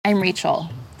I'm Rachel,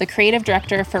 the creative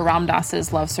director for Ram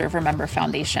Dass's Love Serve Remember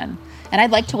Foundation, and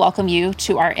I'd like to welcome you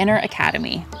to our Inner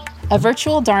Academy, a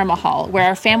virtual Dharma hall where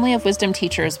our family of wisdom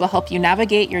teachers will help you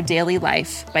navigate your daily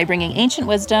life by bringing ancient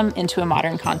wisdom into a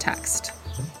modern context.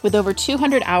 With over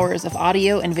 200 hours of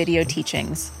audio and video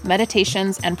teachings,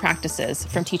 meditations, and practices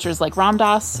from teachers like Ram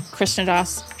Dass, Krishna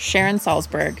Das, Sharon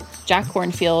Salzberg, Jack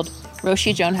Kornfield,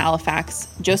 Roshi Joan Halifax,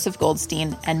 Joseph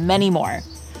Goldstein, and many more,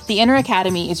 the Inner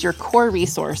Academy is your core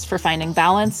resource for finding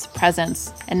balance,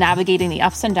 presence, and navigating the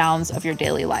ups and downs of your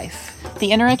daily life.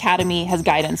 The Inner Academy has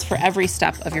guidance for every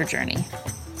step of your journey.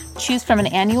 Choose from an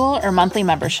annual or monthly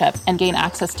membership and gain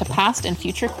access to past and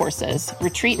future courses,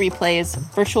 retreat replays,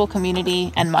 virtual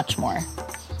community, and much more.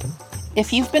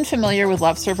 If you've been familiar with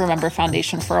Love Serve Remember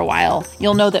Foundation for a while,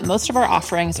 you'll know that most of our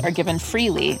offerings are given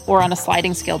freely or on a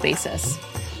sliding scale basis.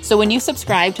 So when you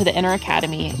subscribe to the Inner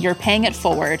Academy, you're paying it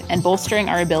forward and bolstering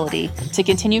our ability to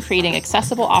continue creating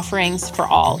accessible offerings for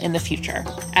all in the future,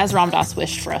 as Ram Dass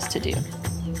wished for us to do.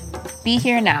 Be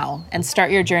here now and start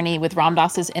your journey with Ram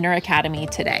Dass's Inner Academy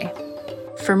today.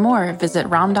 For more, visit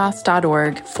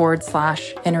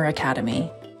ramdass.org/Inner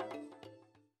Academy.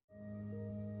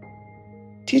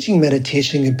 Teaching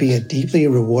meditation can be a deeply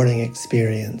rewarding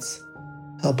experience.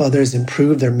 Help others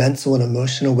improve their mental and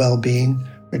emotional well-being,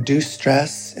 reduce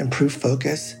stress, improve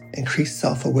focus, increase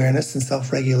self-awareness and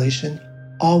self-regulation,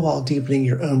 all while deepening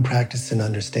your own practice and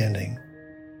understanding.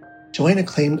 Join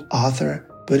acclaimed author,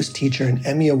 Buddhist teacher, and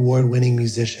Emmy Award-winning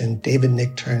musician David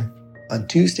Nichtern on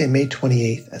Tuesday, May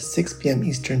 28th at 6 p.m.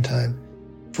 Eastern Time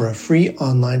for a free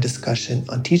online discussion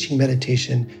on teaching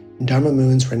meditation in Dharma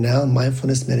Moon's renowned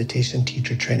mindfulness meditation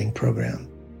teacher training program.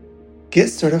 Get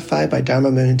certified by Dharma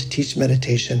Moon to teach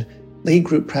meditation, lead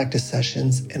group practice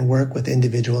sessions, and work with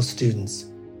individual students.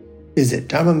 Visit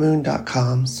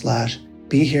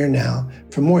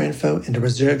dharmamoon.com/BeHereNow for more info and to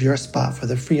reserve your spot for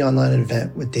the free online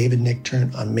event with David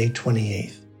Nichtern on May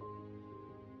 28th.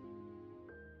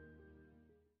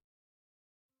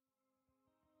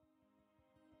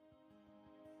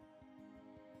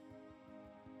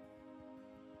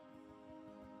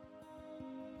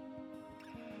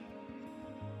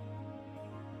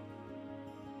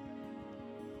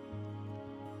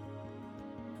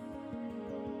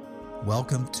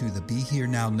 Welcome to the Be Here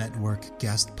Now Network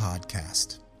guest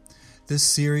podcast. This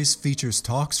series features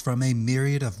talks from a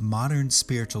myriad of modern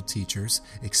spiritual teachers,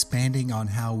 expanding on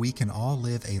how we can all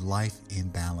live a life in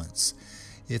balance.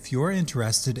 If you're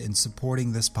interested in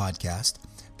supporting this podcast,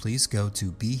 please go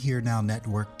to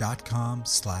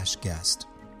BeHereNowNetwork.com/guest.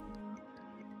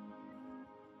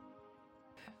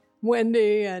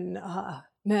 Wendy and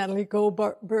Natalie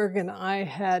Goldberg and I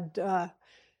had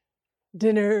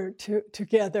dinner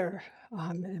together.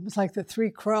 It was like the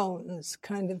Three Crones,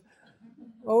 kind of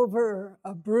over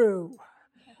a brew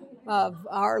of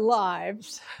our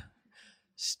lives,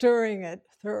 stirring it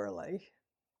thoroughly.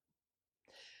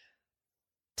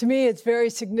 To me, it's very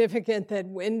significant that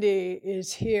Wendy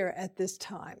is here at this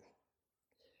time.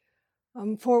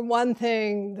 For one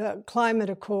thing, the climate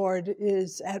accord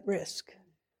is at risk.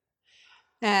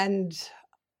 And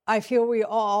I feel we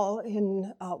all,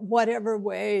 in whatever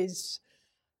ways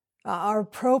are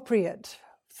appropriate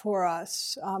for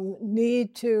us,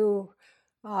 need to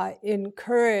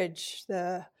encourage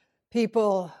the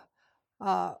people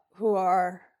who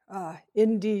are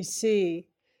in DC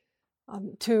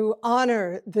to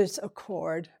honor this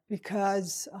accord,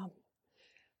 because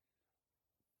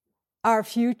our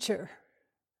future,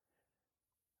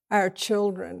 our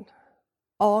children,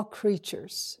 all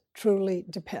creatures truly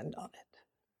depend on it.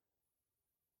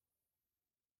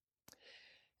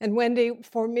 And Wendy,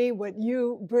 for me, what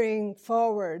you bring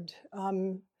forward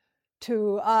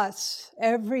to us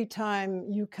every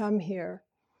time you come here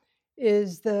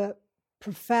is the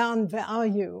profound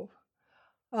value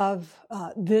of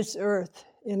this earth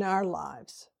in our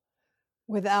lives,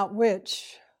 without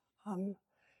which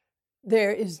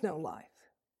there is no life.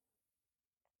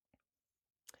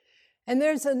 And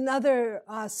there's another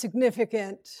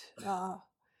significant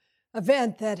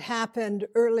event that happened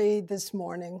early this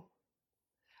morning.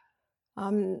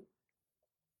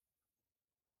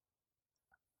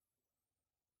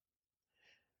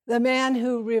 The man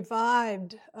who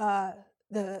revived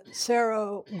the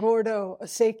Cerro Gordo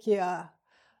acequia,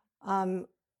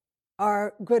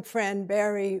 our good friend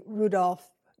Barry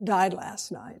Rudolph, died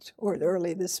last night or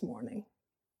early this morning.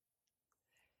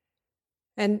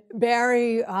 And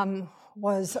Barry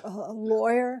was a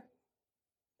lawyer,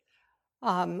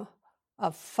 a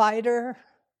fighter,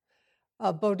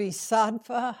 a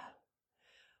bodhisattva,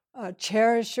 a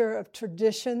cherisher of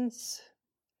traditions,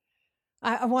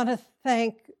 I want to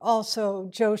thank also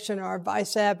Joshin, our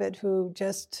vice abbot, who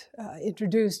just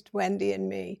introduced Wendy and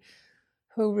me,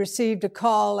 who received a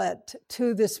call at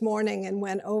 2 this morning and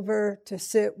went over to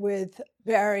sit with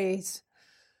Barry's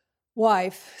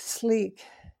wife, Sleek,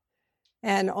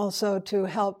 and also to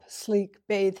help Sleek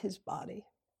bathe his body.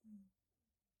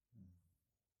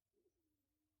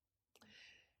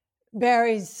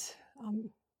 Barry's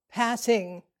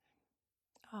passing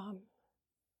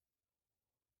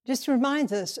just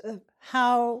reminds us of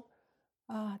how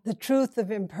the truth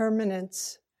of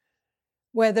impermanence,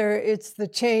 whether it's the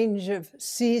change of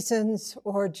seasons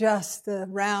or just the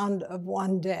round of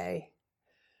one day,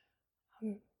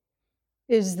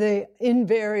 is the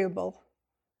invariable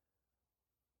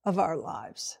of our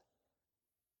lives.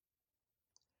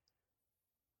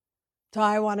 So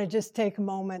I want to just take a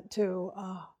moment to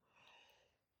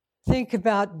think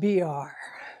about BR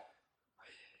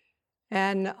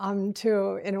and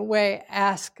to, in a way,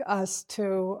 ask us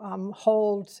to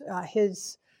hold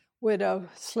his widow,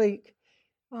 Sleek,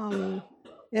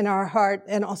 in our heart,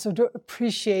 and also to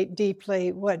appreciate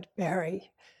deeply what Barry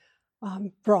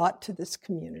brought to this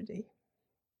community.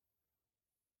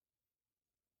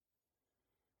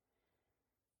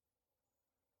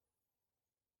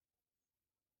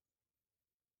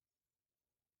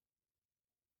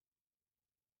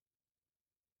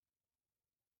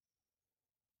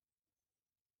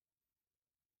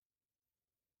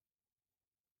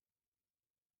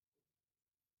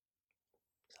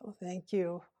 So thank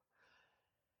you.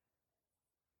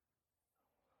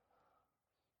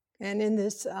 And in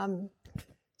this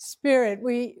spirit,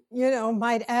 we,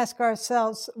 might ask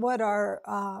ourselves, what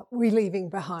are we leaving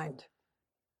behind?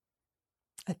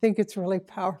 I think it's really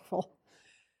powerful.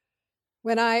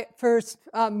 When I first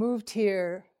moved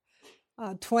here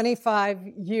 25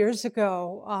 years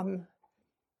ago,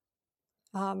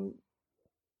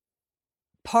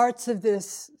 parts of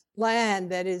this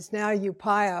land that is now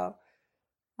Upayo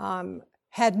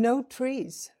had no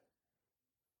trees.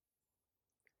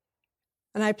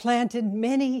 And I planted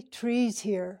many trees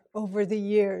here over the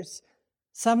years,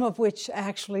 some of which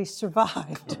actually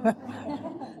survived.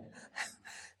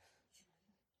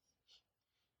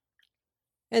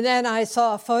 And then I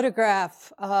saw a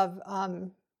photograph of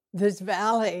this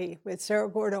valley with Cerro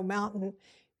Gordo Mountain.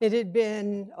 It had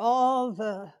been, all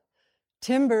the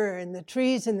timber and the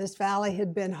trees in this valley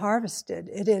had been harvested.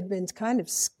 It had been kind of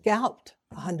scalped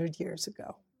 100 years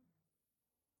ago.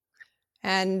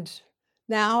 And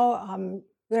now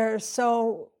there's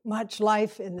so much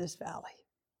life in this valley.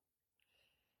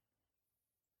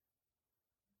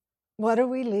 What are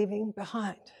we leaving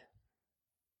behind?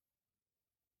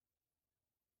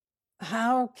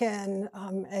 How can,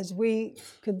 as we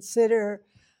consider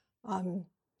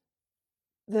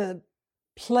the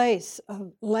place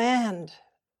of land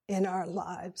in our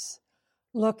lives,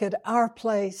 look at our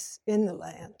place in the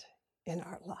land in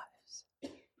our lives?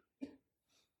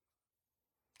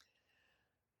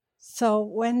 So,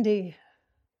 Wendy,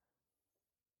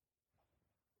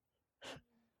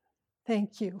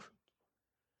 thank you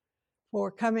for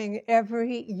coming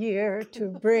every year to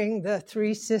bring the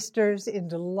three sisters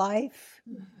into life.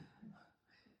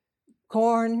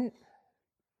 Corn,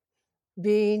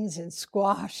 beans, and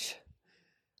squash,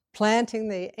 planting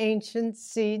the ancient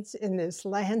seeds in this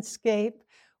landscape.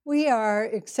 We are,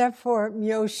 except for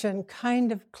Myoshin,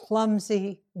 kind of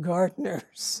clumsy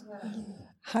gardeners.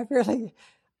 I really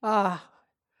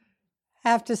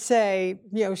have to say,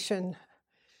 Myoshin,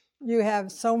 you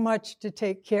have so much to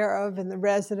take care of, and the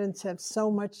residents have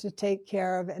so much to take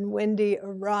care of, and Wendy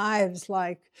arrives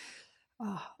like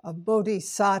a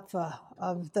bodhisattva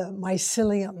of the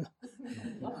mycelium.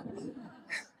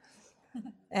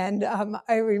 And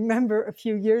I remember a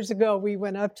few years ago, we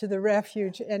went up to the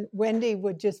refuge, and Wendy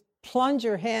would just plunge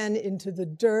her hand into the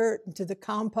dirt, into the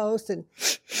compost, and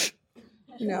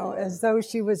as though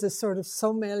she was a sort of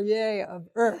sommelier of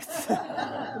earth,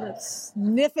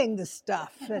 sniffing the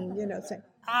stuff and, saying,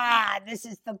 this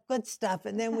is the good stuff.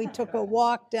 And then we took a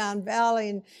walk down valley,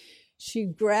 and she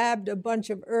grabbed a bunch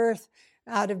of earth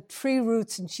out of tree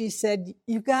roots, and she said,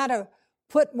 you got to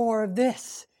put more of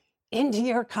this into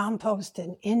your compost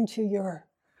and into your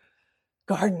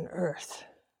garden earth.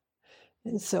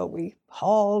 And so we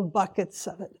hauled buckets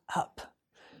of it up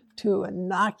to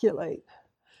inoculate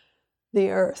the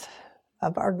earth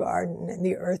of our garden and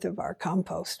the earth of our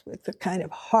compost with the kind of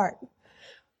heart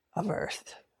of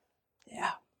earth.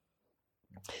 Yeah.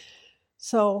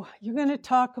 So you're going to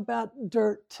talk about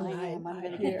dirt tonight. I'm going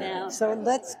to get down. So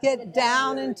let's get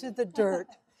down into the dirt.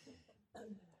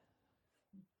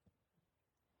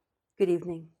 Good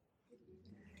evening.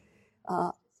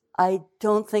 I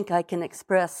don't think I can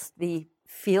express the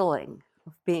feeling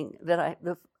of being,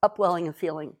 the upwelling of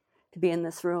feeling to be in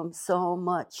this room. So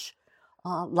much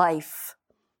life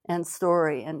and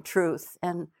story and truth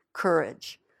and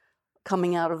courage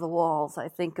coming out of the walls. I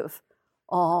think of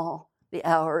all the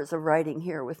hours of writing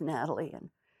here with Natalie and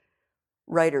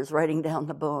writers writing down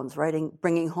the bones,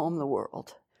 bringing home the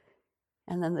world.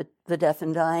 And then the death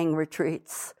and dying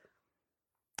retreats,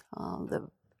 the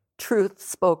truth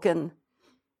spoken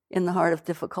in the heart of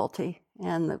difficulty,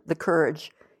 and the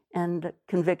courage and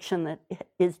conviction that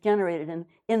is generated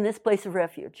in this place of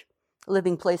refuge, a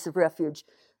living place of refuge.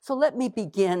 So let me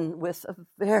begin with a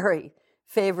very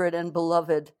favorite and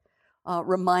beloved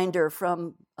reminder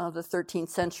from the 13th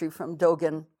century from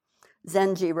Dogen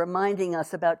Zenji, reminding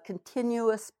us about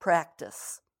continuous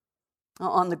practice.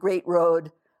 On the great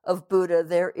road of Buddha,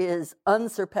 there is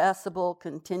unsurpassable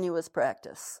continuous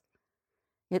practice.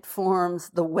 It forms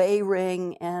the way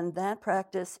ring, and that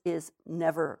practice is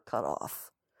never cut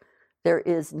off. There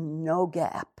is no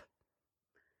gap.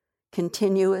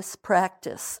 Continuous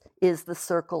practice is the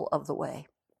circle of the way.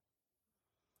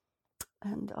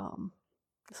 And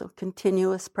so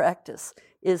continuous practice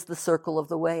is the circle of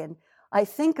the way. And I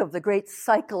think of the great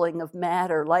cycling of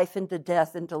matter, life into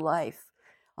death into life,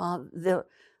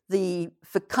 the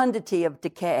fecundity of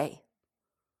decay,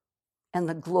 and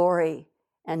the glory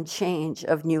and change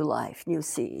of new life, new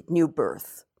seed, new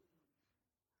birth.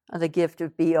 The gift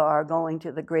of BR going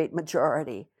to the great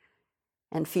majority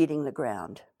and feeding the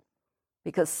ground.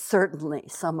 Because certainly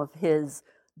some of his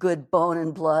good bone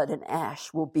and blood and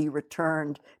ash will be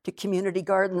returned to community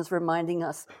gardens, reminding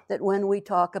us that when we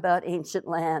talk about ancient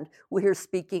land, we are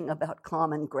speaking about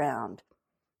common ground.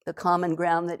 The common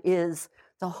ground that is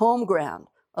the home ground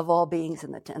of all beings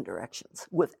in the 10 directions,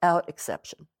 without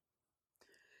exception.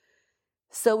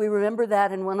 So we remember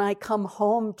that, and when I come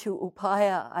home to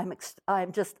Upaya,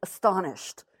 I'm just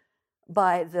astonished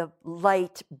by the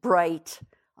light, bright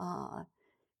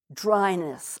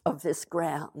dryness of this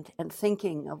ground, and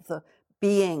thinking of the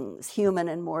beings, human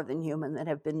and more than human, that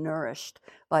have been nourished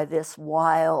by this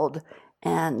wild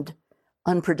and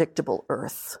unpredictable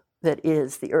earth that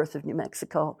is the earth of New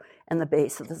Mexico and the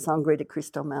base of the Sangre de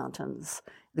Cristo Mountains.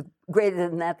 Greater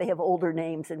than that, they have older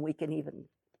names than we can even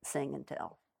sing and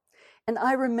tell. And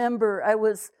I remember, I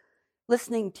was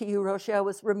listening to you, Roshi, I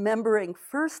was remembering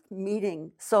first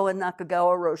meeting Soen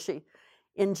Nakagawa Roshi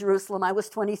in Jerusalem. I was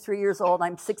 23 years old.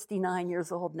 I'm 69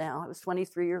 years old now. I was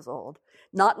 23 years old,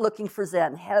 not looking for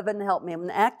Zen. Heaven help me. I'm an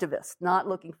activist, not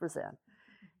looking for Zen.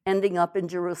 Ending up in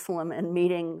Jerusalem and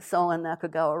meeting Soen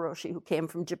Nakagawa Roshi, who came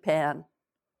from Japan.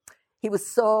 He was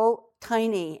so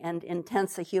tiny and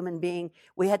intense a human being,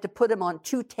 we had to put him on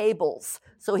 2 tables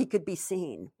so he could be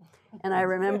seen. And I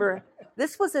remember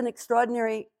this was an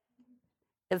extraordinary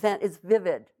event. It's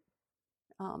vivid.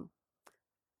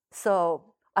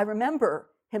 So I remember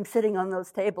him sitting on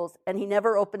those tables, and he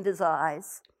never opened his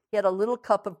eyes. He had a little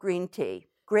cup of green tea.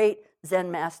 Great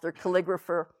Zen master,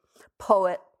 calligrapher,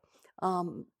 poet,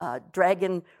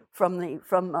 dragon from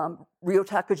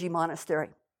Ryotakuji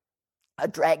Monastery, a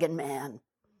dragon man,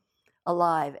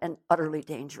 alive and utterly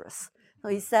dangerous. So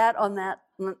he sat on that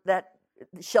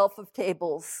shelf of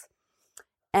tables,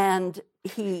 and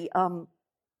he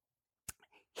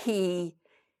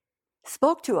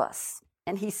spoke to us,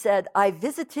 and he said, "I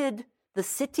visited the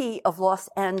city of Los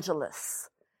Angeles.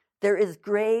 There is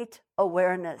great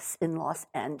awareness in Los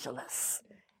Angeles."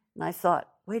 And I thought,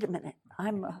 wait a minute,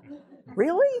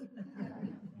 really?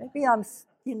 Maybe I'm,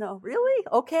 really?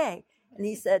 Okay. And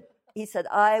he said,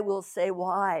 "I will say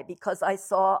why, because I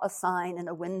saw a sign in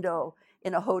a window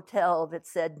in a hotel that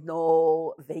said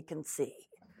no vacancy."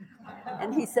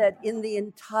 And he said, in the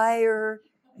entire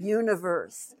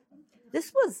universe.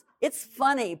 It's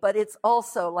funny, but it's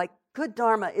also like good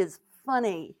Dharma is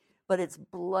funny, but it's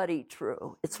bloody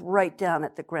true. It's right down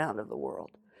at the ground of the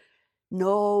world.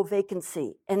 No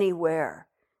vacancy anywhere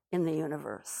in the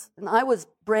universe. And I was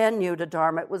brand new to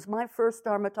Dharma. It was my first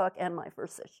Dharma talk and my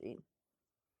first sesshin.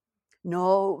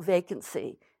 No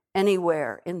vacancy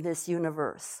anywhere in this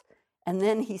universe. And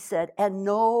then he said, and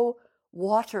no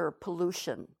water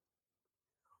pollution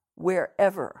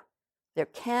wherever. There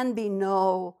can be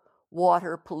no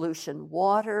water pollution.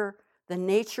 Water, the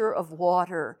nature of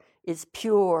water is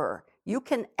pure. You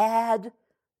can add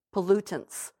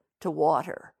pollutants to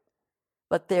water,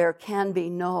 but there can be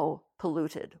no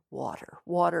polluted water.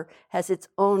 Water has its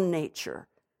own nature.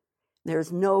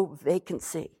 There's no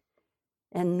vacancy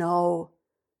and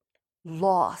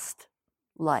lost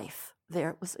life.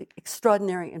 There was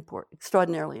extraordinarily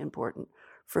important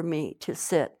for me to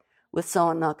sit with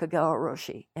Soen Nakagawa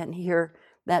Roshi and hear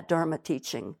that Dharma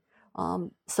teaching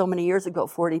so many years ago,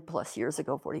 40 plus years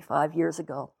ago, 45 years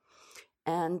ago.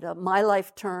 And my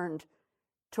life turned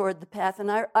toward the path.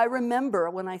 And I remember,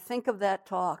 when I think of that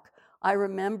talk, I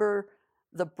remember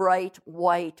the bright,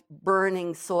 white,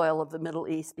 burning soil of the Middle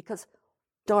East, because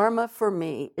Dharma for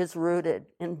me is rooted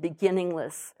in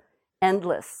beginningless,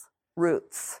 endless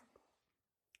roots.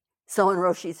 So in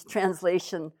Roshi's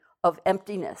translation of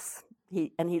emptiness,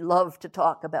 he loved to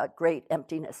talk about great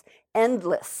emptiness,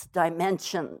 endless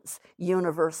dimensions,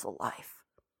 universal life.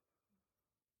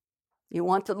 You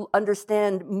want to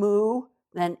understand Mu,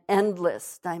 then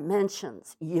endless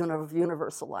dimensions,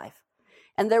 universal life.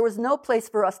 And there was no place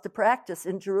for us to practice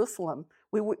in Jerusalem.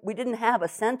 We didn't have a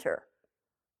center.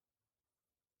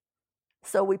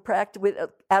 So we practiced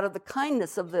out of the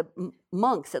kindness of the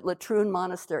monks at Latrun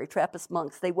Monastery, Trappist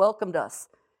monks. They welcomed us,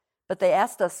 but they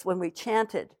asked us when we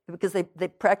chanted, because they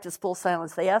practiced full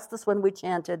silence, they asked us when we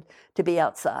chanted to be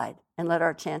outside and let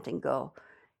our chanting go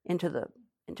into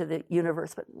the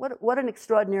universe. But what an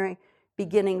extraordinary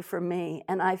beginning for me.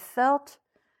 And I felt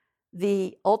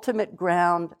the ultimate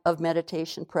ground of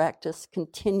meditation practice,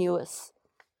 continuous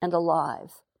and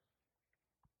alive.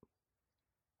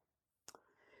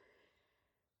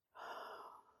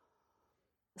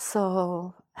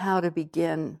 So, how to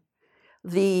begin?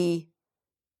 This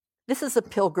is a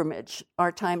pilgrimage,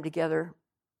 our time together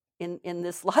in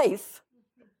this life,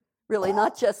 really,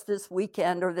 not just this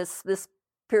weekend or this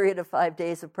period of 5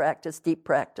 days of practice, deep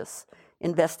practice,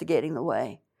 investigating the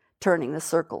way, turning the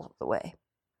circle of the way,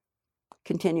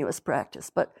 continuous practice.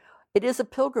 But it is a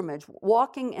pilgrimage,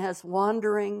 walking as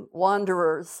wandering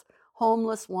wanderers,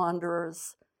 homeless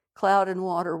wanderers, cloud and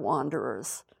water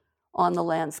wanderers on the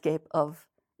landscape of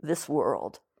this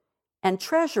world, and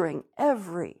treasuring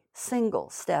every single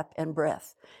step and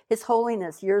breath. His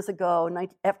Holiness, years ago,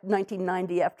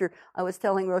 1990, after I was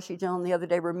telling Roshi Joan the other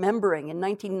day, remembering in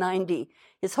 1990,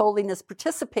 His Holiness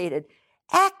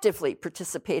actively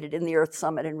participated in the Earth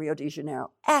Summit in Rio de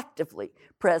Janeiro, actively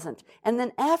present. And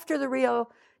then after the Rio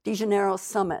de Janeiro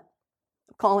Summit,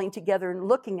 calling together and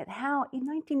looking at how, in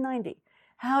 1990,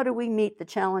 how do we meet the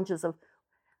challenges of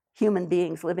human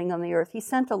beings living on the earth? He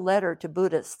sent a letter to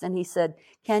Buddhists and he said,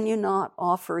 can you not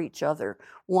offer each other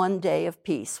one day of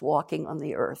peace walking on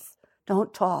the earth?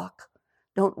 Don't talk,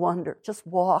 don't wonder, just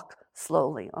walk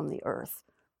slowly on the earth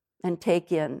and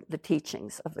take in the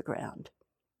teachings of the ground.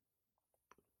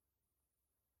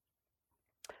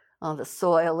 The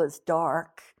soil is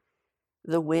dark,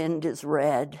 the wind is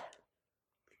red,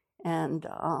 and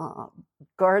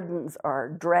gardens are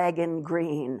dragon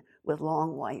green with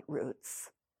long white roots.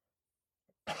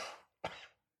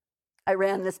 I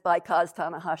ran this by Kaz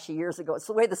Tanahashi years ago. It's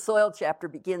the way the soil chapter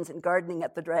begins in Gardening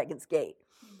at the Dragon's Gate.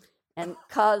 And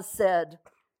Kaz said,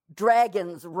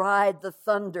 dragons ride the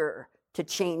thunder to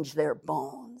change their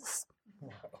bones.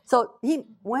 So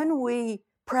when we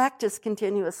practice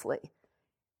continuously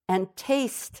and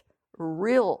taste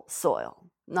real soil,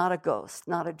 not a ghost,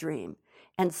 not a dream,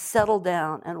 and settle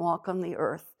down and walk on the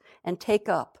earth and take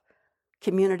up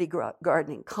community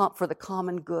gardening for the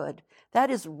common good, that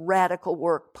is radical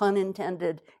work, pun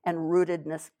intended, and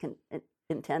rootedness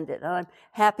intended. And I'm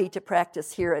happy to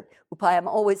practice here at Upaya. I'm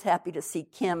always happy to see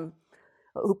Kim,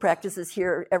 who practices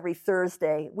here every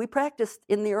Thursday. We practiced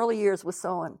in the early years with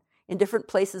Soen in different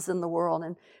places in the world,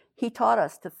 and he taught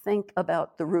us to think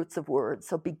about the roots of words,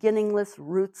 so beginningless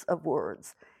roots of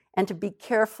words, and to be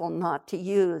careful not to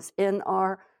use in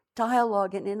our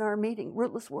dialogue and in our meeting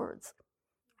rootless words.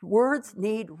 Words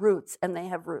need roots, and they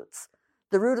have roots.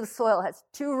 The root of soil has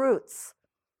two roots.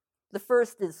 The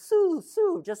first is su,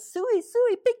 su, just sui,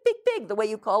 sui, pig, pig, pig, the way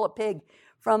you call a pig,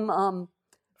 from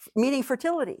meaning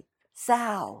fertility.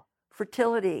 Sow,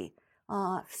 fertility.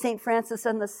 St. Francis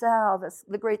and the sow,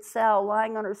 the great sow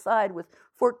lying on her side with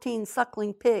 14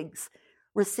 suckling pigs,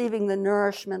 receiving the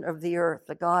nourishment of the earth,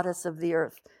 the goddess of the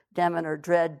earth, Demeter,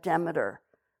 dread Demeter.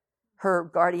 Her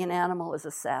guardian animal is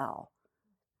a sow,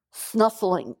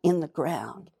 snuffling in the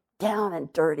ground, down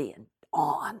and dirty and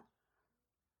on.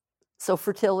 So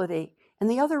fertility. And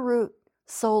the other root,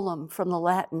 solum, from the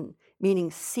Latin, meaning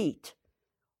seat,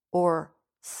 or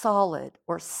solid,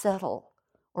 or settle,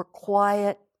 or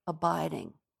quiet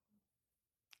abiding.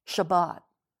 Shabbat.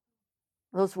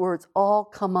 Those words all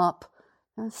come up.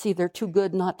 See, they're too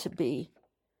good not to be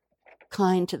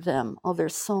kind to them. Oh,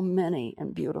 there's so many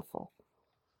and beautiful.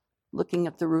 Looking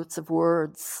at the roots of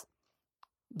words.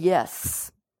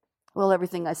 Yes. Well,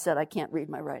 everything I said, I can't read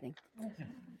my writing.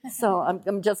 So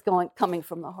I'm just coming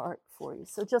from the heart for you.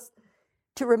 So just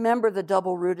to remember the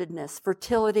double rootedness,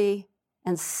 fertility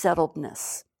and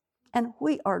settledness. And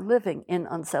we are living in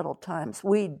unsettled times.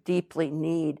 We deeply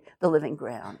need the living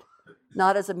ground.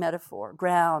 not as a metaphor.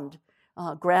 Ground.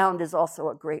 Ground is also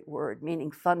a great word,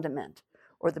 meaning fundament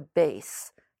or the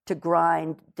base, to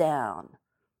grind down,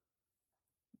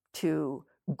 to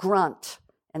grunt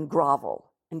and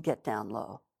grovel and get down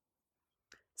low.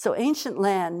 So ancient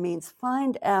land means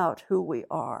find out who we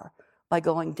are by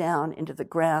going down into the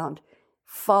ground,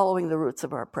 following the roots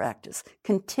of our practice,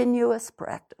 continuous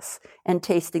practice, and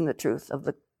tasting the truth of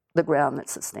the ground that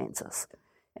sustains us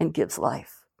and gives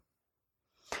life.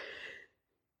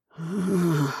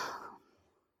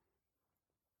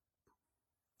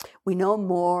 We know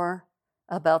more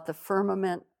about the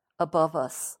firmament above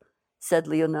us, said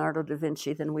Leonardo da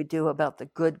Vinci, than we do about the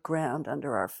good ground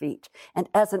under our feet. And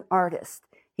as an artist,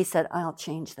 he said, I'll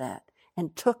change that,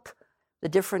 and took the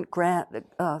different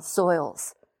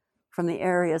soils from the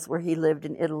areas where he lived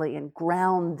in Italy and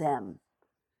ground them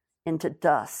into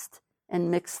dust and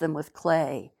mixed them with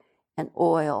clay and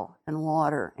oil and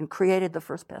water and created the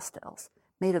first pastels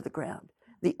made of the ground,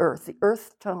 the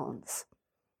earth tones,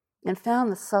 and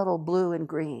found the subtle blue and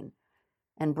green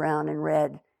and brown and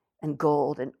red and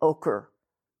gold and ochre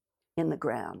in the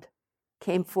ground,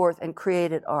 came forth and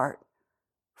created art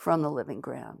from the living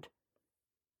ground.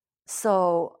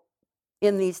 So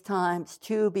in these times,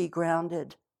 to be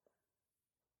grounded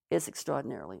is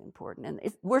extraordinarily important. And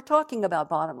we're talking about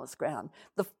bottomless ground.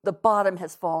 The bottom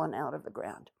has fallen out of the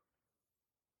ground.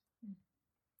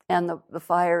 And the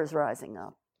fire is rising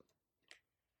up.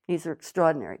 These are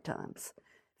extraordinary times.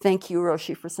 Thank you,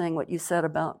 Roshi, for saying what you said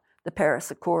about the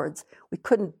Paris Accords. We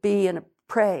couldn't be in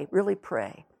really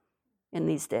pray in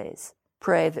these days.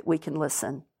 Pray that we can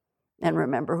listen and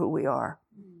remember who we are.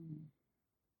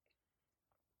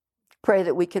 Pray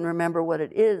that we can remember what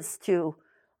it is to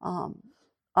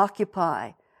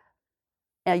occupy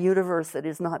a universe that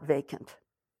is not vacant,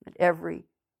 that every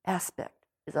aspect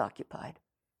is occupied.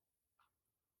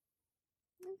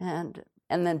 And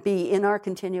then be in our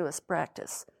continuous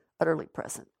practice, utterly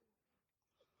present.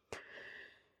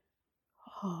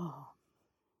 Oh.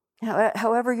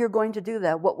 However you're going to do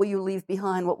that, what will you leave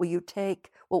behind? What will you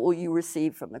take? What will you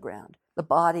receive from the ground? The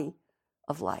body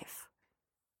of life.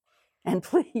 And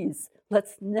please,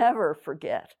 let's never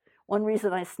forget. One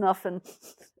reason I snuff and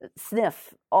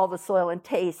sniff all the soil and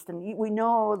taste, and we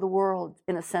know the world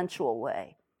in a sensual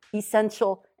way,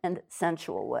 essential and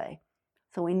sensual way.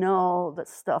 So we know the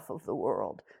stuff of the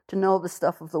world. To know the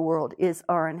stuff of the world is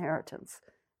our inheritance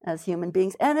as human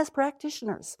beings and as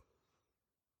practitioners.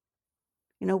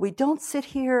 You know, we don't sit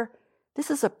here. This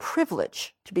is a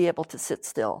privilege to be able to sit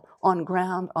still on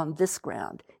this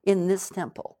ground, in this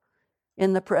temple,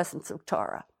 in the presence of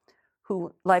Tara,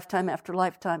 who lifetime after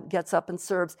lifetime gets up and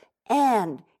serves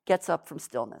and gets up from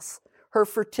stillness. Her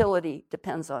fertility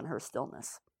depends on her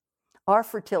stillness. Our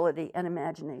fertility and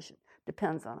imagination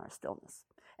depends on our stillness.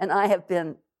 And I have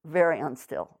been very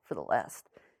unstill for the last,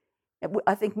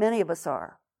 I think many of us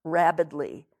are,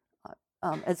 rabidly.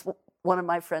 As one of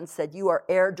my friends said, you are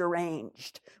air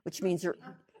deranged, which means you're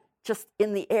just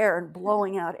in the air and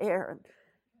blowing out air. And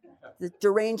the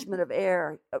derangement of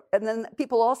air. And then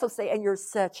people also say, and you're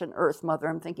such an earth mother.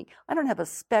 I'm thinking, I don't have a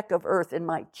speck of earth in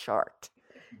my chart.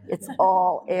 It's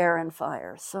all air and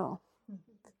fire. So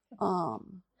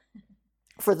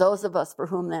for those of us for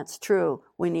whom that's true,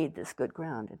 we need this good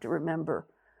ground and to remember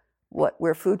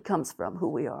where food comes from, who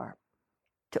we are,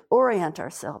 to orient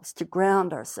ourselves, to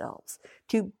ground ourselves,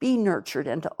 to be nurtured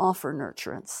and to offer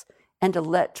nurturance, and to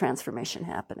let transformation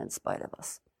happen in spite of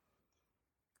us.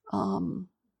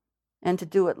 And to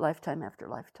do it lifetime after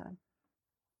lifetime.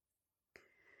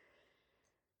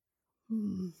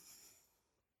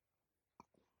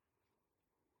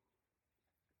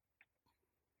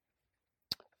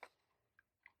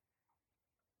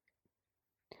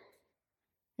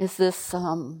 Is this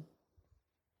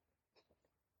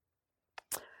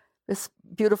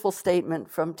beautiful statement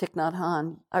from Thich Nhat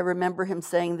Hanh? I remember him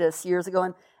saying this years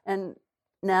ago, and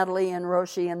Natalie and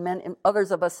Roshi and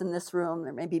others of us in this room,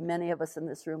 there may be many of us in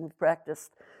this room who've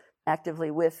practiced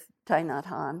actively with Thich Nhat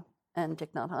Hanh and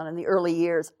Thich Nhat Hanh in the early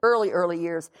years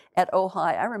at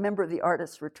Ojai. I remember the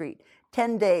artist retreat,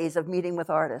 10 days of meeting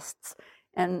with artists.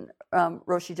 And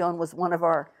Roshi Joan was one of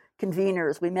our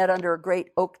conveners. We met under a great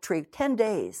oak tree, 10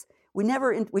 days. We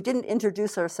didn't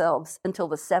introduce ourselves until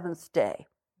the 7th day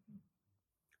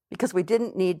because we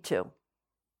didn't need to.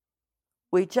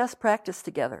 We just practiced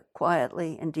together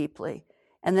quietly and deeply.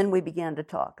 And then we began to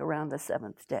talk around the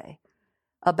 7th day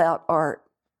about art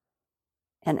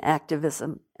and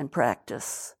activism and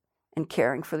practice and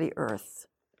caring for the earth.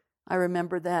 I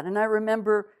remember that. And I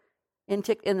remember in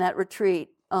that retreat,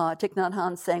 Thich Nhat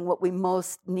Hanh saying what we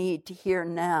most need to hear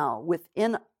now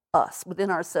within us, within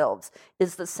ourselves,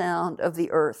 is the sound of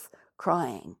the earth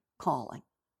crying, calling.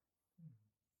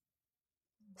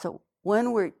 So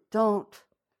when we don't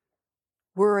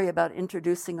worry about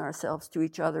introducing ourselves to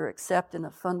each other except in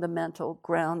a fundamental,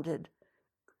 grounded,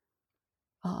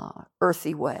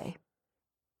 earthy way,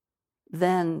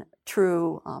 then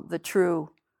the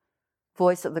true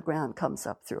voice of the ground comes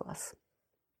up through us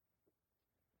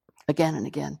again and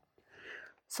again.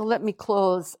 So let me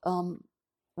close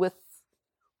with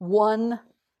one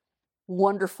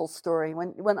wonderful story.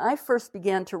 When I first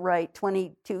began to write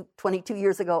 22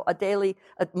 years ago,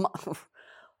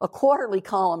 a quarterly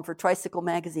column for Tricycle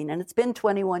magazine, and it's been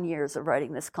 21 years of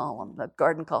writing this column, the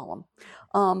garden column.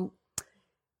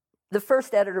 The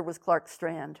first editor was Clark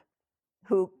Strand,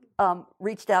 who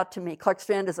reached out to me. Clark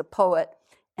Strand is a poet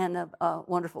and a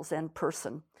wonderful Zen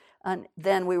person. And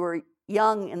then we were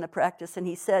young in the practice, and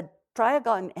he said, try a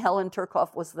garden. Helen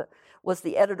Turkoff was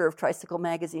the editor of Tricycle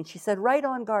magazine. She said, write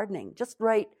on gardening. Just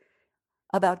write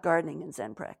about gardening and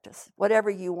Zen practice, whatever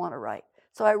you want to write.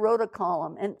 So I wrote a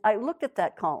column, and I looked at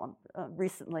that column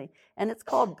recently, and it's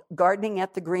called Gardening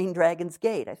at the Green Dragon's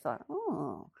Gate. I thought,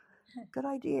 oh, good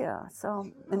idea. So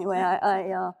anyway,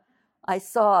 I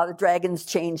saw the dragons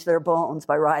change their bones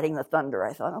by riding the thunder.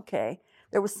 I thought, okay,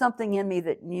 there was something in me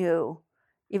that knew,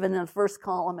 even in the first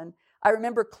column. And I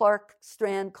remember Clark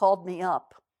Strand called me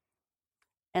up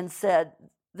and said,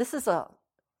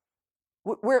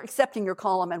 we're accepting your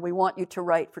column and we want you to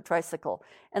write for Tricycle.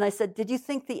 And I said, did you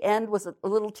think the end was a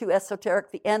little too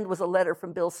esoteric? The end was a letter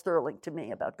from Bill Sterling to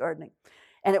me about gardening.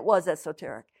 And it was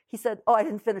esoteric. He said, oh, I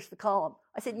didn't finish the column.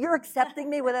 I said, you're accepting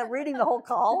me without reading the whole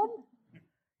column?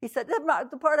 He said,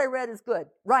 the part I read is good.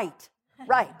 Right.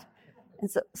 And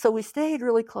so we stayed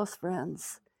really close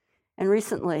friends. And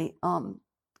recently,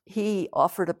 he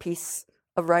offered a piece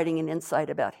of writing and insight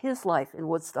about his life in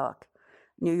Woodstock,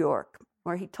 New York,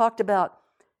 where he talked about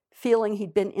feeling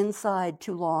he'd been inside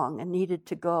too long and needed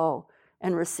to go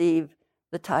and receive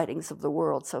the tidings of the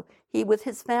world. So he, with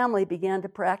his family, began to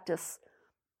practice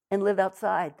and live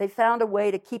outside. They found a way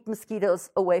to keep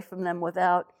mosquitoes away from them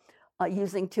without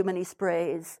using too many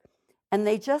sprays. And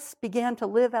they just began to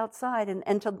live outside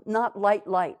and to not light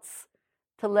lights,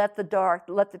 to let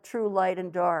the true light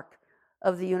and dark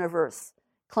of the universe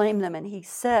claim them. And he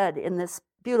said in this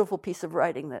beautiful piece of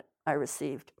writing that I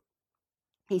received,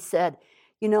 he said,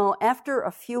 after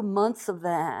a few months of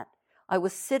that, I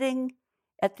was sitting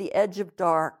at the edge of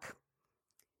dark,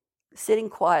 sitting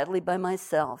quietly by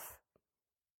myself.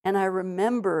 And I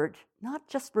remembered, not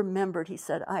just remembered, he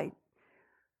said, I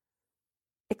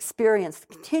experienced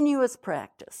continuous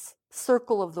practice,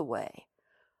 circle of the way.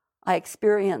 I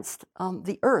experienced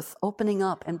the earth opening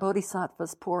up and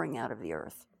bodhisattvas pouring out of the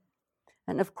earth.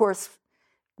 And of course,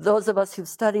 those of us who've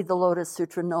studied the Lotus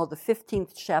Sutra know the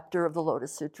 15th chapter of the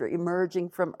Lotus Sutra, Emerging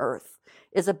from Earth,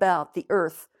 is about the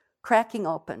earth cracking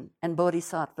open and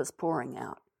bodhisattvas pouring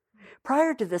out.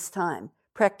 Prior to this time,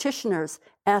 practitioners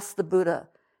asked the Buddha,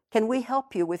 can we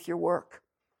help you with your work?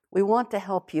 We want to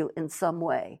help you in some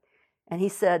way. And he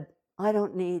said, I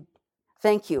don't need,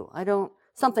 thank you.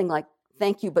 Something like,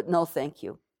 thank you, but no thank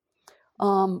you.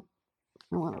 I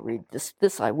want to read this.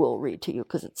 This I will read to you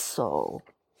because it's so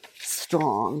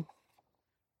strong.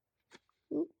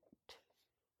 Here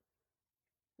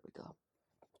we go.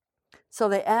 So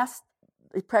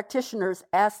the practitioners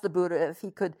asked the Buddha if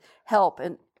he could help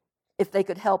and if they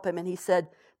could help him. And he said,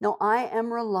 no, I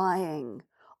am relying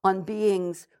on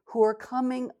beings who are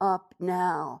coming up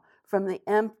now from the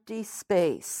empty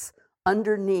space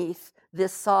underneath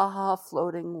this Saha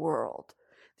floating world.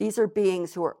 These are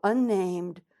beings who are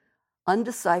unnamed,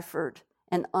 undeciphered,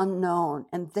 and unknown,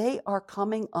 and they are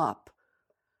coming up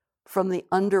from the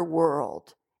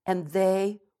underworld, and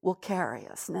they will carry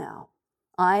us now.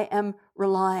 I am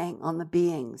relying on the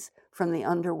beings from the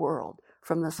underworld,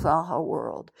 from the Saha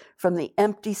world, from the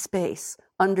empty space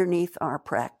underneath our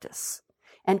practice,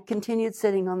 and continued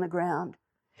sitting on the ground.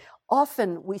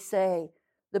 Often we say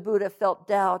the Buddha felt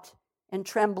doubt and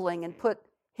trembling and put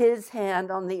his hand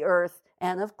on the earth,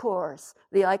 and of course,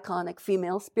 the iconic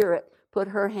female spirit put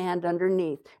her hand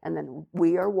underneath, and then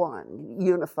we are one,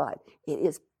 unified. It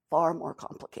is far more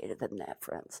complicated than that,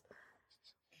 friends.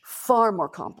 Far more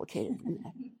complicated than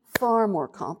that. Far more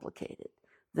complicated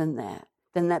than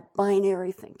that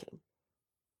binary thinking.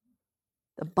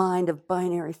 The bind of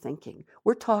binary thinking.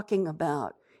 We're talking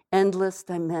about endless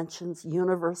dimensions,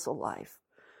 universal life.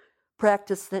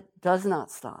 Practice that does not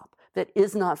stop, that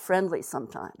is not friendly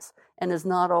sometimes, and is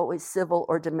not always civil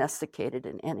or domesticated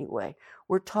in any way.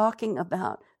 We're talking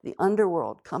about the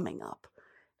underworld coming up,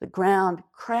 the ground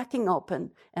cracking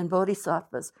open, and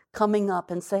bodhisattvas coming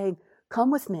up and saying, come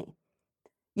with me.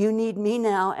 You need me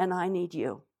now, and I need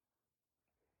you.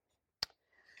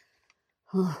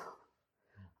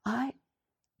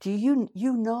 Do you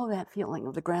know that feeling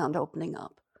of the ground opening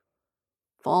up,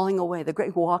 falling away, the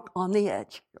great walk on the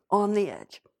edge, on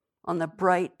the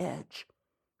bright edge,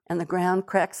 and the ground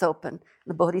cracks open,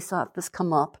 the bodhisattvas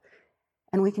come up,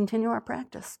 and we continue our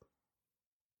practice.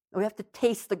 We have to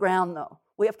taste the ground, though.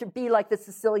 We have to be like the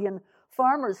Sicilian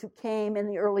farmers who came in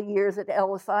the early years at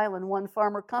Ellis Island. One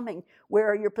farmer coming, where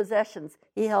are your possessions?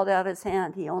 He held out his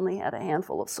hand. He only had a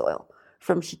handful of soil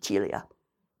from Sicilia.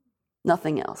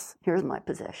 Nothing else. Here's my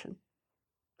possession.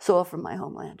 Soil from my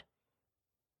homeland.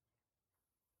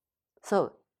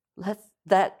 So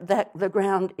the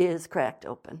ground is cracked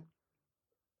open.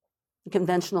 The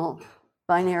conventional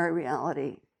binary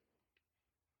reality.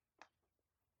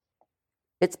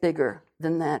 It's bigger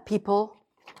than that. People,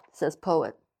 says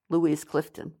poet Louise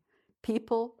Clifton,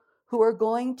 people who are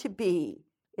going to be,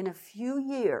 in a few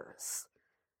years,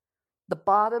 the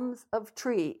bottoms of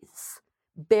trees,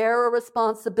 bear a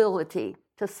responsibility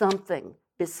to something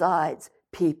besides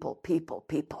people.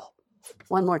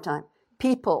 One more time.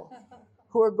 People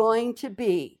who are going to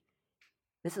be,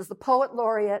 this is the poet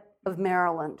laureate of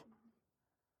Maryland,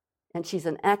 and she's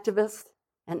an activist,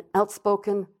 an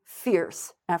outspoken,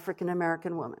 fierce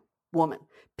African-American woman.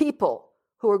 People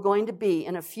who are going to be,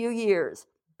 in a few years,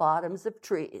 bottoms of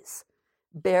trees,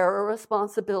 bear a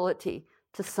responsibility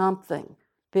to something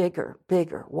bigger,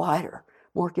 wider,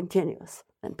 more continuous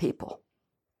than people.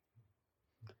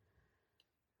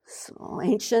 So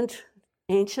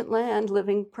ancient land,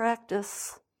 living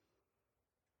practice,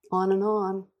 on and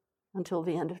on until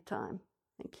the end of time.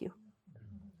 Thank you.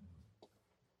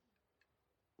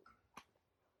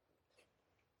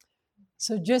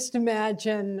 So just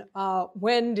imagine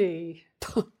Wendy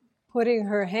putting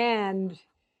her hand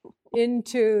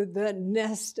into the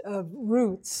nest of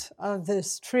roots of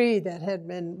this tree that had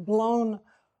been blown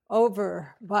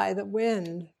over by the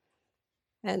wind,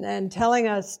 and then telling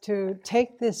us to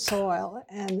take this soil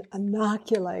and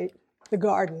inoculate the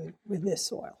garden with this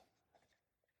soil.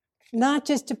 Not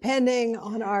just depending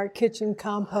on our kitchen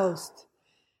compost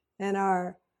and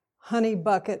our honey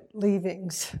bucket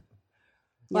leavings,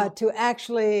 but to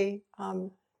actually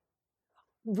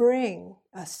bring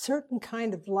a certain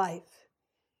kind of life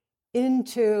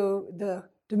into the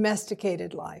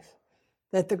domesticated life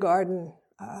that the garden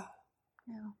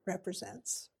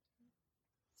represents.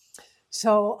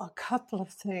 So a couple of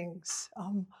things.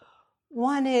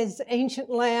 One is Ancient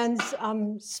Lands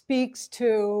speaks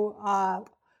to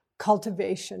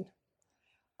cultivation,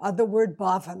 the word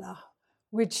bhavana,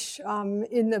 which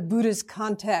in the Buddhist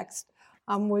context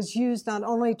was used not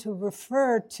only to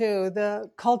refer to the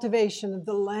cultivation of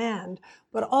the land,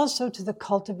 but also to the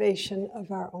cultivation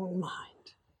of our own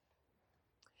mind.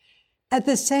 At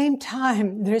the same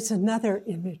time, there's another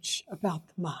image about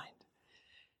the mind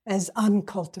as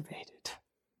uncultivated.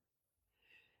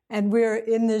 And we're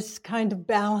in this kind of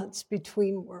balance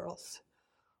between worlds.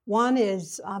 One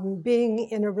is being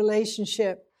in a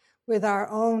relationship with our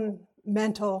own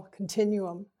mental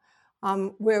continuum,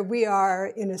 where we are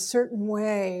in a certain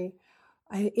way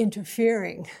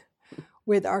interfering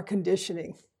with our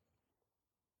conditioning.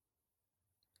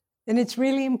 And it's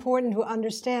really important to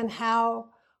understand how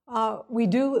we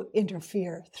do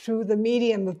interfere through the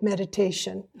medium of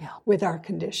meditation with our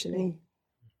conditioning.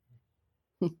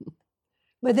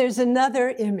 But there's another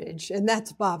image, and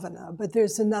that's bhavana, but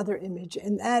there's another image,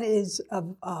 and that is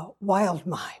of wild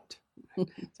mind. So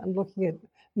I'm looking at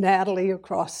Natalie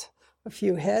across a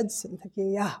few heads and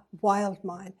thinking, wild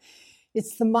mind.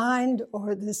 It's the mind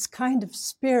or this kind of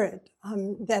spirit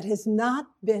that has not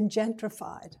been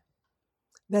gentrified,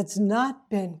 that's not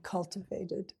been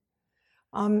cultivated,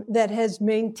 that has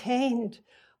maintained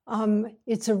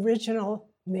its original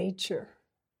nature.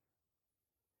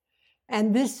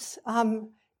 And this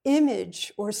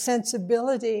image or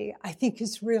sensibility, I think,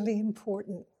 is really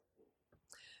important.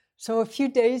 So a few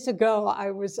days ago,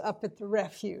 I was up at the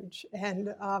refuge,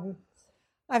 and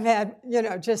I've had,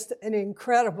 just an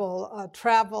incredible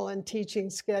travel and teaching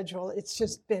schedule. It's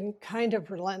just been kind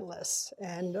of relentless.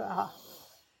 And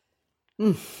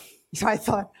so I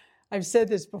thought, I've said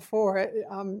this before,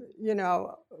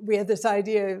 we had this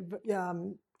idea of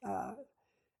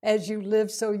as you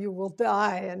live, so you will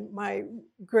die. And my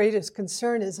greatest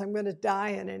concern is I'm going to die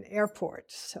in an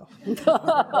airport. So,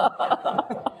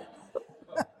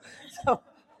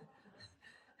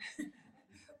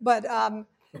 but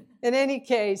in any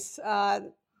case,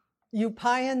 you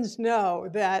Payans know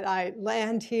that I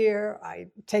land here,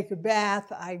 I take a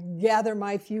bath, I gather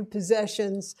my few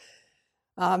possessions,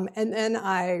 and then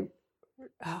I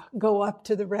go up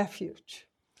to the refuge.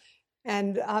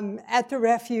 And at the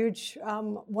refuge,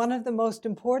 one of the most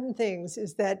important things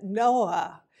is that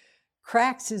Noah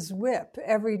cracks his whip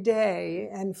every day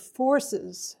and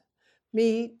forces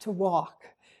me to walk.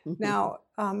 Now,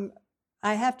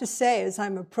 I have to say, as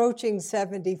I'm approaching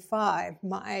 75,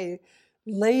 my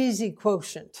lazy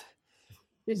quotient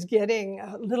is getting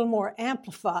a little more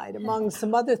amplified among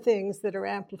some other things that are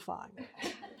amplifying.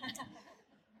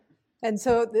 And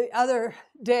so the other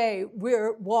day,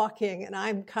 we're walking, and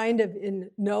I'm kind of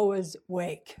in Noah's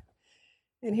wake.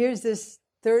 And here's this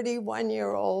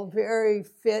 31-year-old, very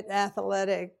fit,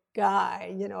 athletic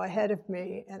guy, ahead of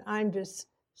me, and I'm just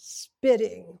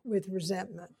spitting with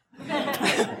resentment.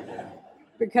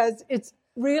 Because it's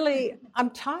really, I'm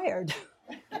tired.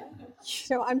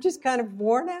 I'm just kind of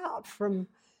worn out from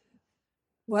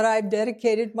what I've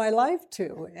dedicated my life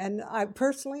to. And I'd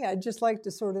just like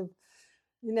to sort of,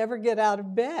 you never get out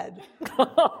of bed.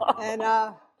 And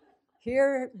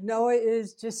here Noah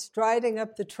is just striding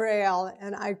up the trail,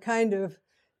 and I kind of,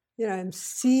 I'm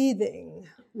seething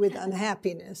with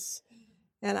unhappiness.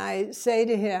 And I say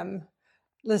to him,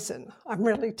 listen, I'm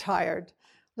really tired.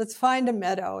 Let's find a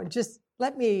meadow and just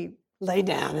let me lay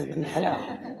down in the meadow.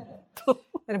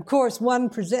 And of course, one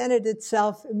presented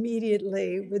itself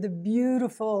immediately with a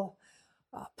beautiful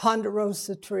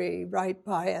ponderosa tree right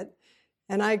by it.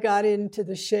 And I got into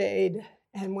the shade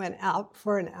and went out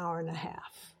for an hour and a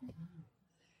half.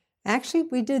 Actually,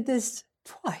 we did this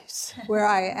twice, where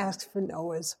I asked for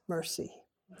Noah's mercy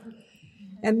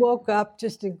and woke up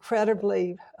just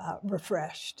incredibly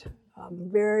refreshed,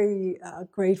 very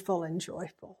grateful and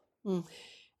joyful.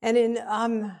 And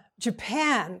in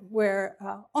Japan, where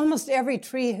almost every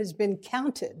tree has been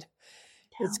counted,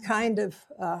 it's kind of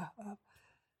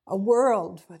a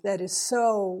world that is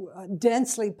so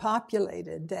densely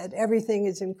populated that everything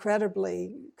is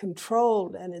incredibly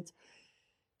controlled. And it's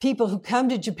people who come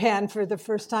to Japan for the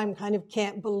first time kind of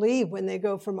can't believe when they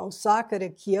go from Osaka to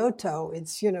Kyoto.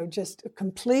 It's, just a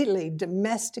completely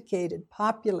domesticated,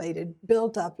 populated,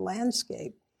 built-up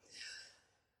landscape.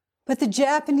 But the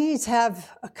Japanese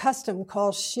have a custom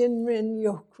called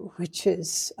Shinrin-yoku, which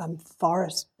is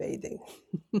forest bathing.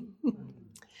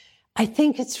 I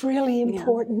think it's really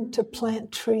important to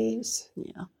plant trees,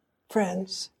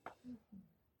 friends.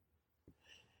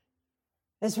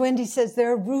 As Wendy says,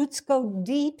 their roots go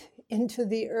deep into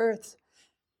the earth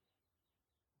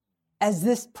as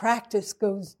this practice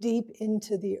goes deep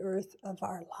into the earth of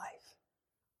our life.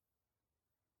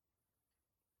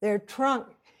 Their trunk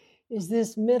is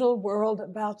this middle world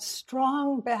about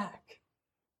strong back.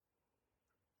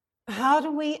 How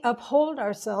do we uphold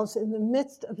ourselves in the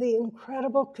midst of the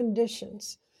incredible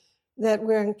conditions that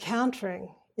we're encountering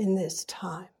in this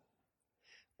time?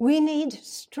 We need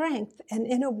strength, and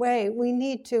in a way, we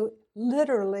need to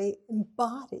literally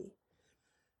embody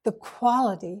the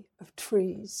quality of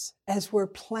trees as we're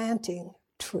planting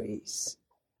trees.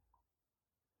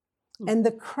 And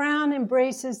the crown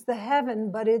embraces the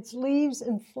heaven, but its leaves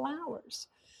and flowers.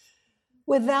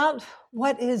 Without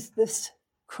what is this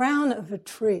crown of a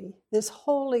tree, this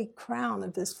holy crown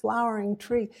of this flowering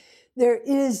tree, there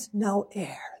is no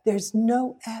air. There's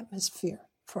no atmosphere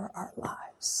for our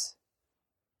lives.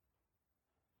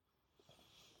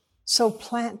 So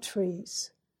plant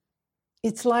trees.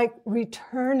 It's like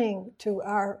returning to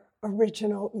our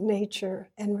original nature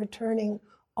and returning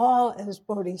all as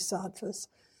bodhisattvas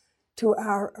to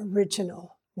our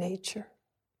original nature.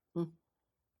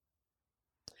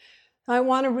 I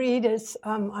want to read as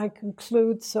I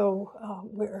conclude, so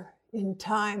we're in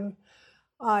time,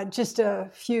 just a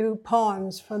few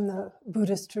poems from the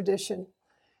Buddhist tradition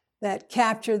that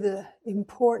capture the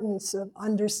importance of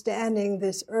understanding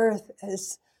this earth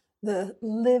as the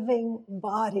living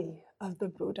body of the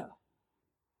Buddha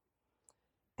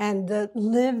and the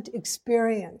lived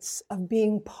experience of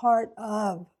being part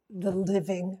of the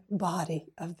living body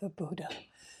of the Buddha,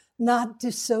 not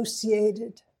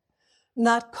dissociated,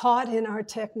 not caught in our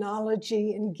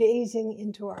technology and gazing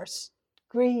into our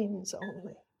screens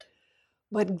only,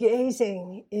 but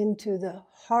gazing into the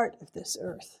heart of this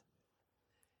earth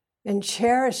and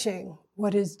cherishing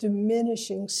what is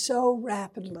diminishing so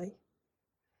rapidly,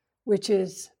 which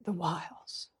is the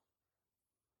wilds.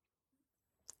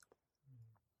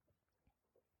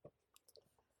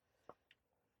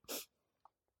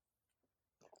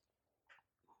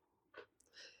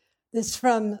 This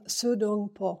from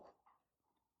Sudong Po.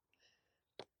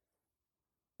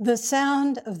 The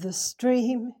sound of the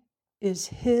stream is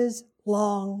his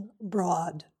long,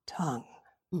 broad tongue.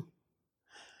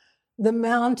 The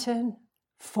mountain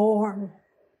form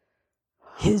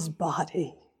his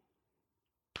body.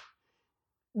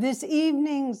 This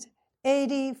evening's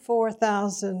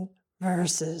 84,000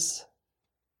 verses.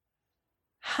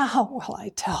 How will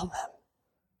I tell them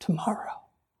tomorrow?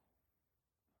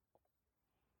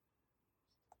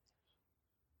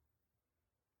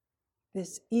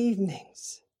 This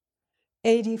evening's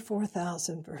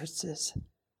 84,000 verses.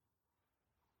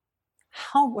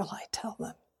 How will I tell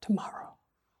them tomorrow?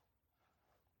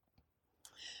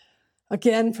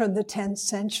 Again, from the 10th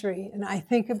century, and I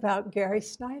think about Gary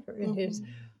Snyder in his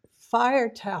fire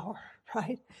tower,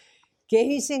 right?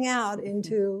 Gazing out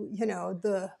into,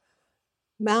 the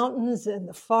mountains and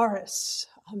the forests,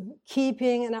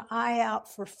 keeping an eye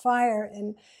out for fire,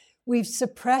 and we've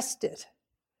suppressed it.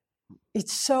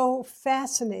 It's so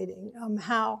fascinating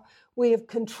how we have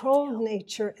controlled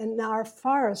nature, and our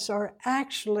forests are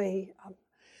actually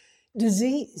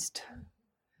diseased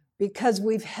because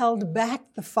we've held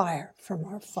back the fire from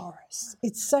our forests.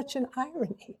 It's such an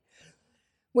irony.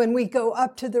 When we go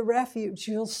up to the refuge,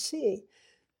 you'll see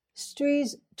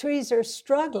trees are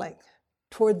struggling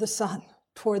toward the sun,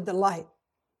 toward the light,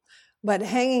 but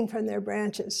hanging from their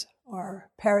branches are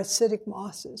parasitic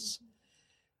mosses,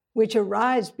 which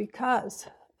arise because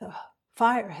the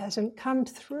fire hasn't come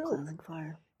through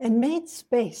and made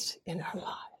space in our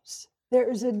lives. There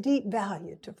is a deep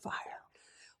value to fire.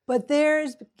 But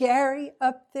there's Gary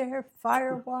up there,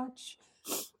 Fire Watch,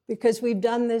 because we've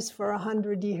done this for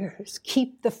 100 years.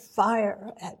 Keep the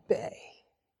fire at bay.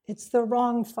 It's the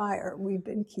wrong fire. We've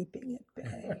been keeping at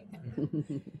bay.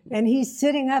 And he's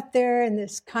sitting up there in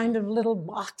this kind of little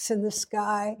box in the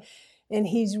sky, and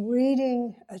he's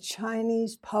reading a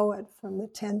Chinese poet from the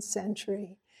 10th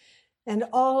century. And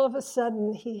all of a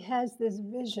sudden, he has this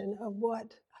vision of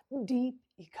what deep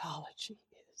ecology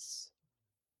is.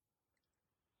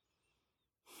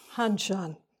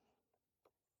 Hanshan.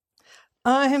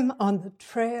 I'm on the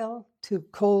trail to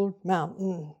Cold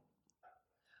Mountain.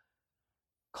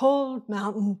 Cold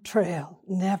Mountain Trail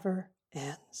never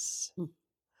ends.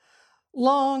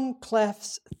 Long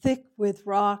clefts thick with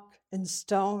rock and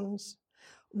stones,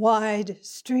 wide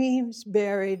streams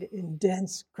buried in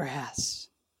dense grass.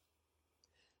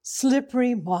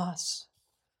 Slippery moss,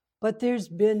 but there's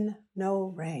been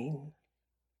no rain.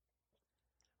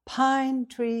 Pine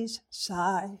trees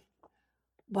sigh,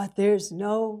 but there's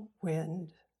no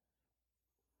wind.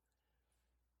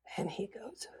 And he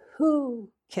goes,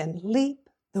 who can leap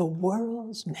the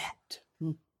world's net?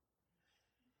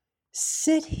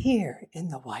 Sit here in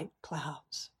the white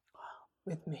clouds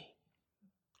with me.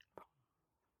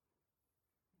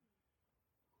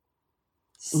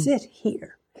 Sit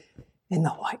here in the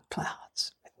white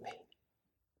clouds with me.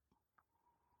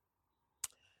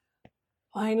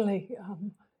 Finally,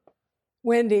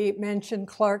 Wendy mentioned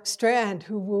Clark Strand,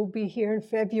 who will be here in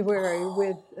February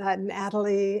with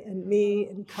Natalie and me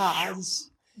and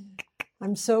Kaz.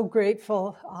 I'm so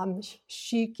grateful.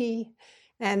 Shiki,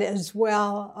 and as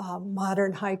well,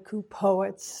 modern haiku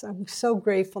poets. I'm so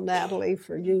grateful, Natalie,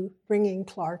 for you bringing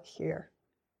Clark here.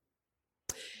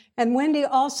 And Wendy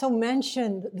also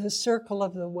mentioned the Circle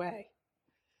of the Way,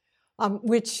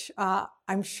 which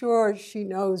I'm sure she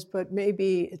knows, but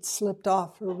maybe it slipped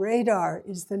off her radar,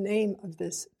 is the name of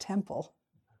this temple.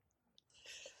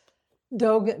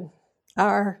 Dogen,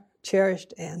 our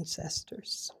cherished ancestor,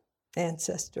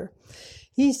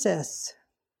 he says,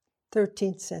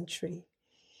 13th century,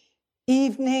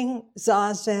 evening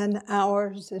zazen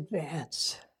hours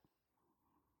advance.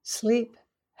 Sleep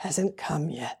hasn't come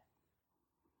yet.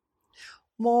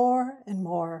 More and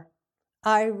more,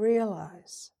 I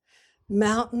realize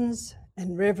mountains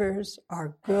and rivers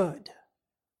are good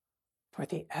for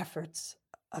the efforts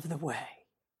of the way.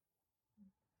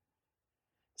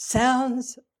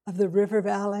 Sounds of the river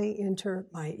valley enter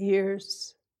my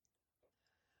ears.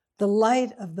 The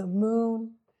light of the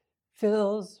moon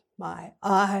fills my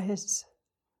eyes.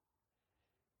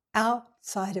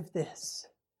 Outside of this,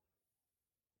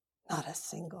 not a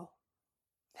single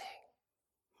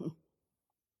thing.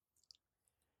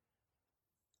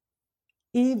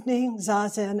 Evening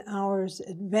zazen hours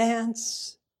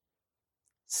advance.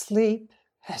 Sleep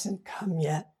hasn't come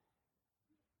yet.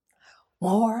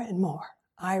 More and more,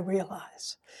 I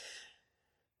realize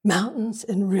mountains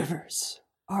and rivers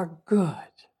are good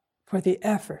for the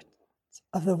efforts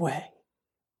of the way.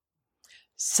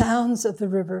 Sounds of the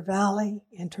river valley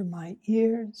enter my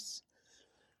ears.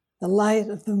 The light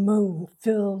of the moon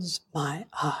fills my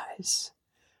eyes.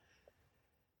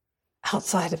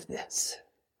 Outside of this,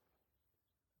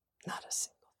 not a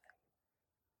single thing.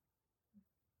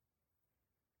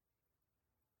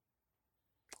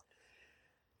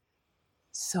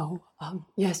 So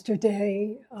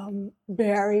yesterday,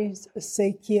 Barry's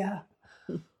acequia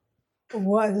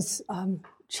was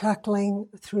chuckling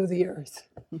through the earth.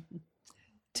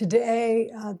 Today,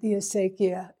 the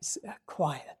acequia is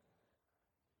quiet.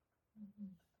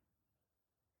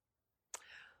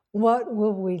 What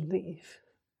will we leave?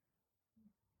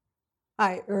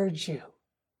 I urge you,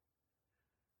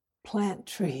 plant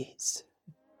trees.